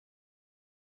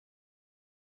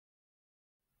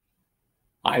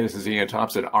Hi, this is Ian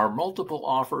Thompson. Are multiple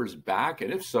offers back?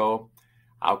 And if so,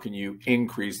 how can you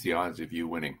increase the odds of you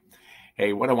winning?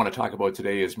 Hey, what I want to talk about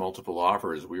today is multiple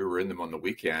offers. We were in them on the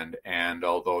weekend, and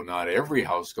although not every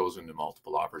house goes into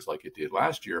multiple offers like it did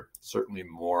last year, certainly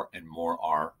more and more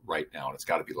are right now, and it's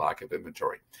got to be lack of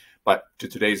inventory. But to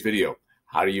today's video,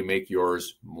 how do you make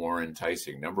yours more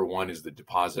enticing? Number one is the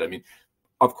deposit. I mean,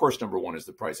 of course, number one is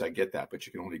the price. I get that, but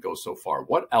you can only go so far.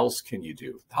 What else can you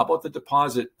do? How about the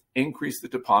deposit? Increase the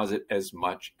deposit as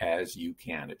much as you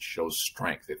can. It shows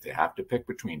strength. If they have to pick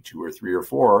between 2 or 3 or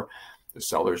 4, the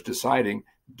seller's deciding,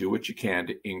 do what you can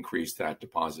to increase that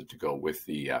deposit to go with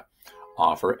the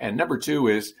offer. And number two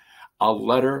is a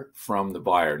letter from the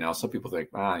buyer. Now, some people think,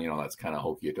 that's kind of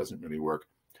hokey. It doesn't really work.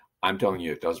 I'm telling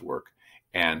you, it does work.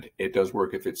 And it does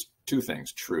work if it's two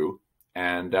things: true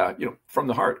and, from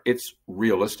the heart. It's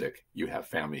realistic. You have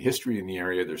family history in the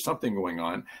area. There's something going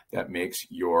on that makes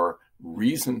your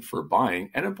reason for buying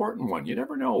an important one. You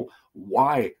never know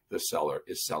why the seller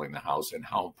is selling the house and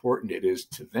how important it is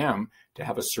to them to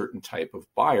have a certain type of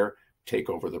buyer take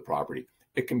over the property.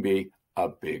 It can be a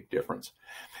big difference.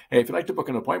 Hey, if you'd like to book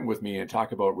an appointment with me and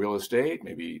talk about real estate,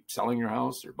 maybe selling your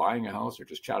house or buying a house or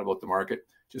just chat about the market,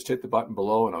 just hit the button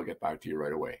below and I'll get back to you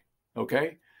right away.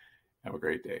 Okay? Have a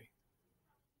great day.